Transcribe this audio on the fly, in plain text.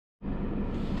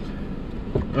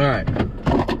All right.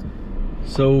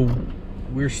 So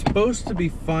we're supposed to be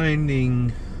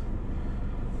finding.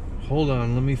 Hold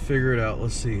on, let me figure it out.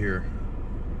 Let's see here.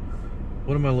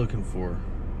 What am I looking for?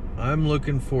 I'm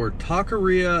looking for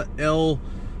Taqueria El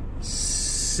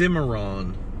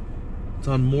Cimarron. It's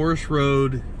on Morris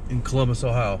Road in Columbus,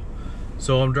 Ohio.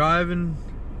 So I'm driving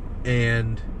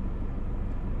and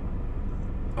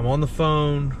I'm on the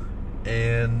phone,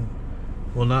 and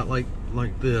well, not like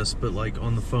this, but like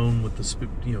on the phone with the,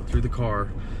 you know, through the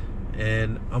car.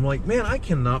 And I'm like, man, I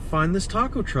cannot find this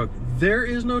taco truck. There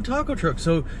is no taco truck.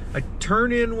 So I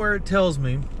turn in where it tells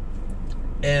me,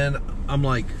 and I'm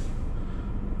like,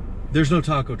 there's no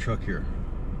taco truck here.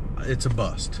 It's a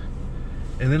bust.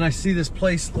 And then I see this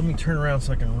place. Let me turn around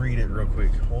so I can read it real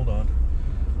quick. Hold on.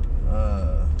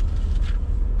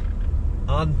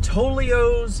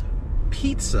 Antolio's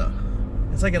Pizza.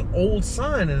 It's like an old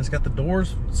sign, and it's got the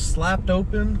doors slapped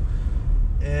open.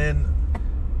 And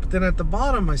then at the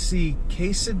bottom, I see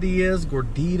quesadillas,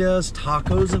 gorditas,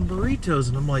 tacos, and burritos.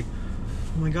 And I'm like,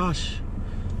 oh my gosh.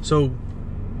 So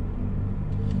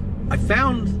I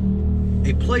found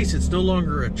a place. It's no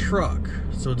longer a truck.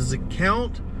 So does it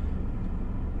count?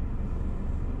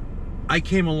 I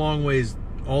came a long ways,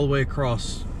 all the way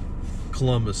across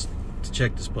Columbus to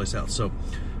check this place out. So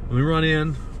let me run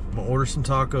in. I'm gonna order some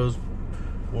tacos.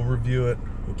 We'll review it.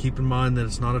 We'll keep in mind that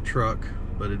it's not a truck,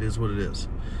 but it is what it is.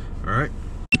 All right.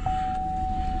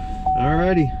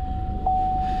 Alrighty.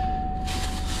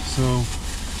 So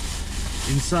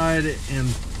inside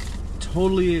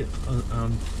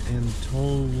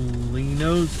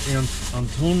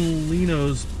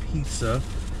Antolino's Pizza,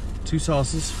 2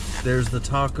 sauces. There's the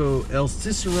taco El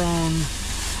Cicerone,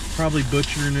 probably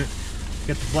butchering it.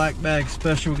 Got the black bag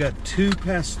special. We got 2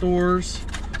 pastors.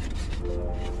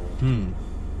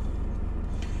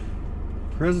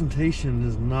 Presentation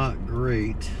is not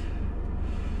great,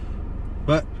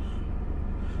 but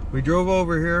we drove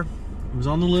over here. It was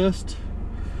on the list.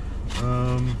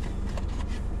 We've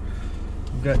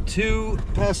got 2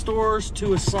 pastors, 2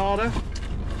 asada.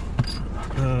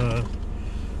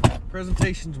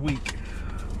 Presentation's weak.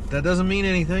 That doesn't mean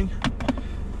anything.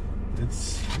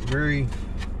 It's very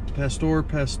pastor,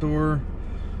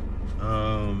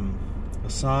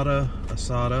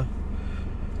 asada.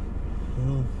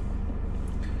 Well,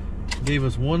 gave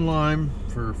us 1 lime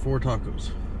for 4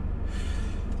 tacos.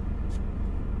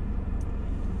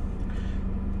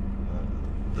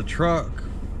 The truck,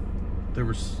 there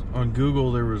was on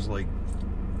Google, there was like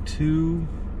 2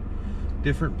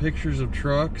 different pictures of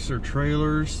trucks or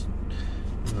trailers,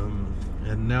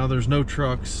 and now there's no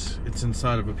trucks. It's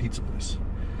inside of a pizza place.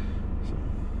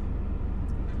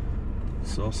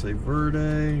 So I'll say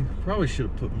verde. Probably should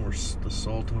have put more the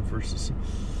salt on first. It's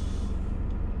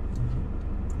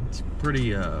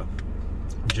pretty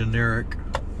generic.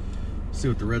 See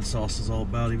what the red sauce is all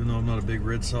about, even though I'm not a big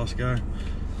red sauce guy.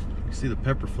 You see the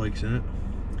pepper flakes in it.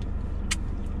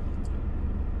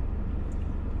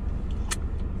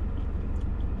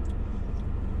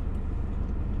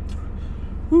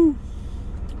 Woo!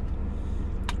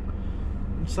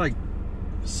 It's like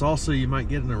salsa you might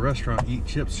get in a restaurant. Eat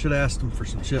chips. Should have asked them for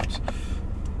some chips.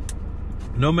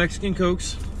 No Mexican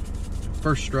Cokes.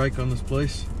 First strike on this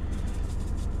place.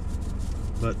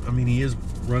 But I mean, he is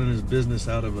running his business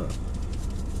out of a,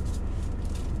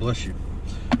 bless you,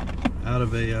 out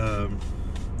of a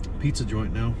pizza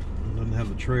joint now. Doesn't have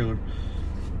the trailer.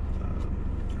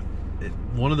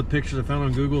 One of the pictures I found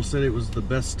on Google said it was the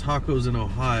best tacos in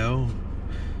Ohio.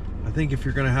 I think if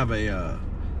you're gonna have a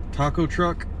taco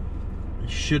truck, you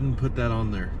shouldn't put that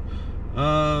on there.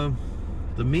 The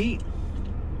meat,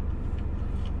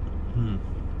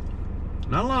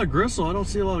 not a lot of gristle. I don't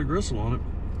see a lot of gristle on it.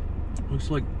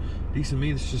 Looks like decent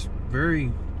meat. It's just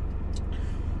very,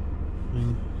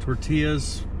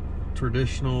 tortillas,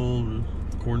 traditional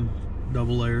corn,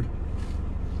 double layered.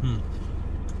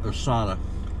 Asada.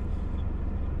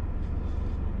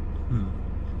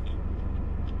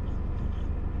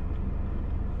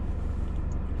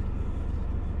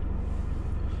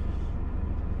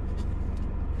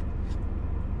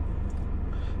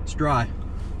 It's dry.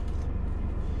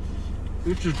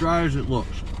 It's as dry as it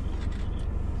looks.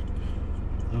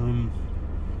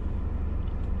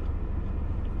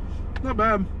 Not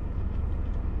bad.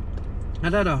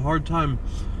 I'd had a hard time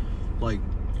like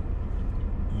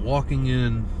walking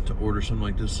in to order something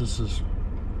like this. This is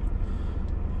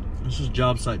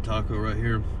job site taco right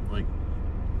here. Like,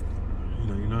 you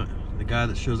know, you're not the guy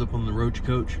that shows up on the roach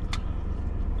coach.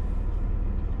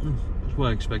 That's what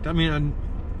I expect. I mean,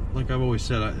 like I've always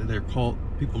said, they're called,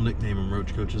 people nickname them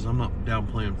roach coaches. I'm not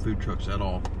downplaying food trucks at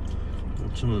all.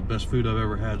 Some of the best food I've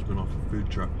ever had has been off a food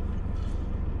truck.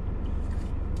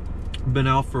 Been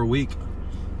out for a week.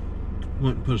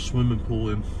 Went and put a swimming pool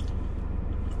in.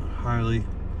 Highly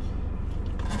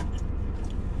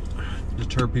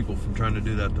deter people from trying to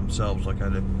do that themselves like I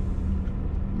did.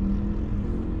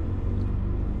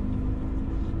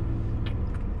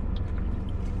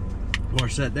 Well, I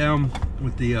sat down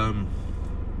with the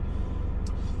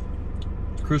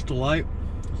Crystal Light.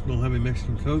 Don't have any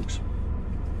Mexican Cokes.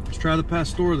 Let's try the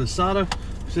Pastor, the Sada.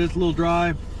 See, it's a little dry,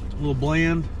 a little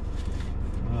bland.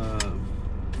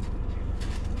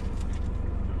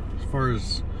 As far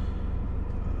as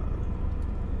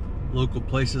local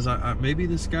places, maybe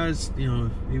this guy's, you know,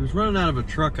 if he was running out of a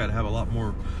truck, I'd have a lot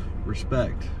more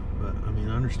respect. But I mean,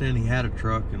 I understand he had a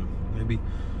truck and maybe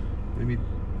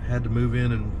had to move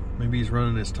in, and maybe he's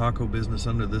running his taco business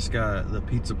under this guy, the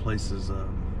pizza place's you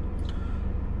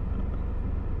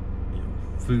know,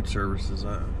 food services.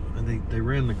 And they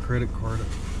ran the credit card.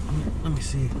 Let me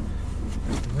see.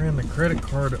 They ran the credit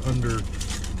card under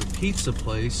the pizza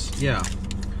place. Yeah.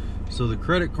 So the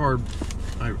credit card,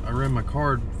 I ran my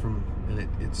card from, and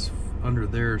it's under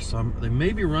there. So they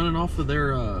may be running off of their,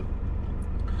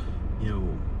 you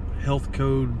know, health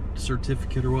code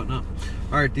certificate or whatnot.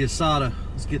 All right, the asada.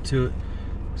 Let's get to it.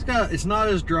 It's not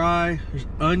as dry. There's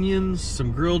onions,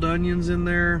 some grilled onions in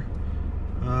there.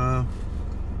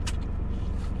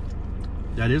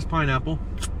 That is pineapple.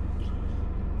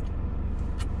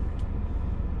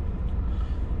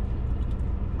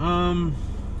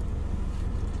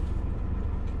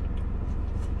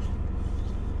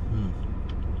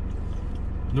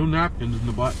 No napkins in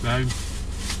the black bag.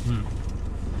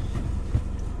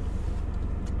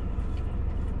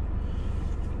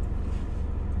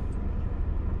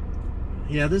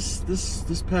 Yeah,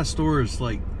 this Pastor is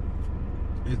like,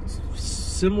 it's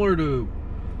similar to,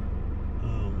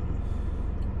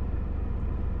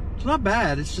 it's not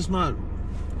bad, it's just not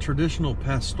traditional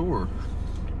Pastor.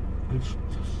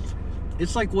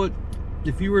 It's like what,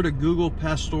 if you were to Google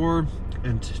Pastor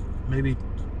and maybe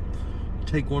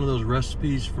take one of those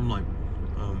recipes from like,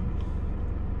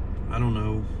 I don't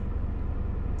know,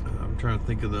 I'm trying to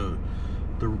think of the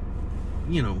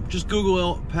you know, just Google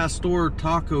El Pastor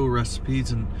taco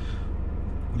recipes and,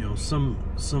 you know,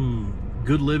 some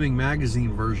Good Living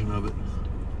magazine version of it.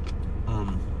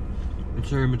 It's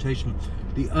their imitation.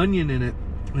 The onion in it,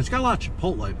 and it's got a lot of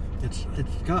chipotle. It's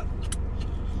got,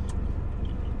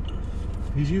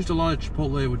 he's used a lot of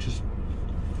chipotle, which is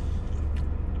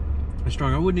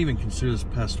strong. I wouldn't even consider this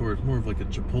Pastor. It's more of like a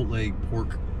chipotle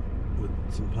pork with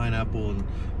some pineapple and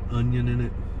onion in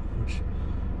it, which,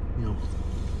 you know,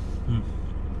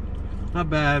 not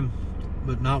bad,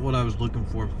 but not what I was looking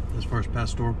for as far as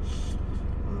Pastor.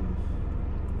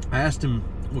 I asked him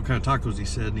what kind of tacos he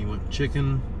said, and he went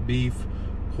chicken, beef,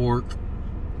 pork,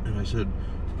 and I said,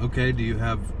 okay, do you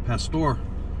have Pastor?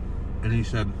 And he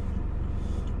said,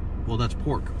 well, that's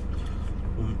pork.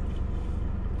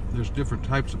 There's different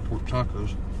types of pork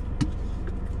tacos.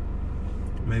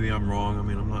 Maybe I'm wrong. I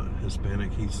mean, I'm not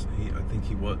Hispanic. I think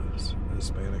he was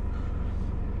Hispanic.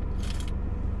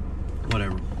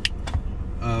 Whatever.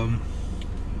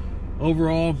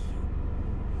 Overall,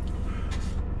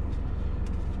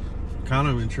 kind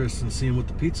of interested in seeing what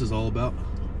the pizza's all about,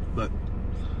 but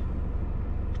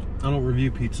I don't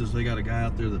review pizzas. They got a guy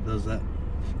out there that does that.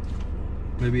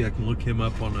 Maybe I can look him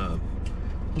up on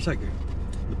what's that guy?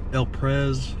 El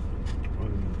Prez,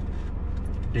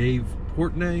 Dave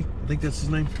Portney, I think that's his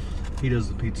name. He does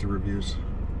the pizza reviews.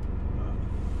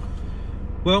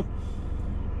 Well,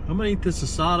 I'm gonna eat this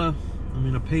asada. I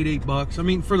mean, I paid $8. I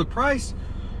mean, for the price,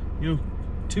 you know,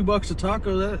 $2 a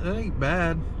taco, that ain't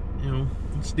bad. You know,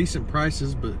 it's decent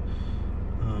prices, but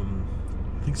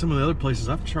I think some of the other places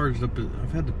I've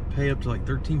had to pay up to like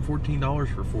 $13,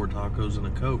 $14 for 4 tacos and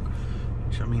a Coke,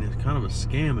 which, I mean, it's kind of a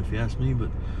scam if you ask me,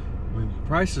 but I mean,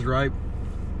 price is right.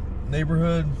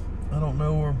 Neighborhood, I don't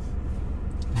know where.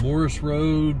 Morris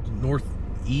Road,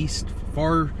 northeast,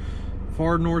 far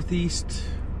northeast,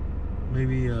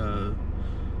 maybe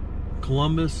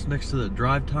Columbus, next to the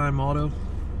Drive Time Auto.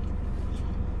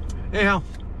 Anyhow,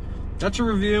 that's a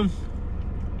review.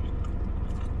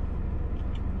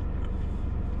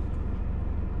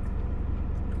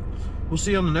 We'll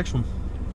see you on the next one.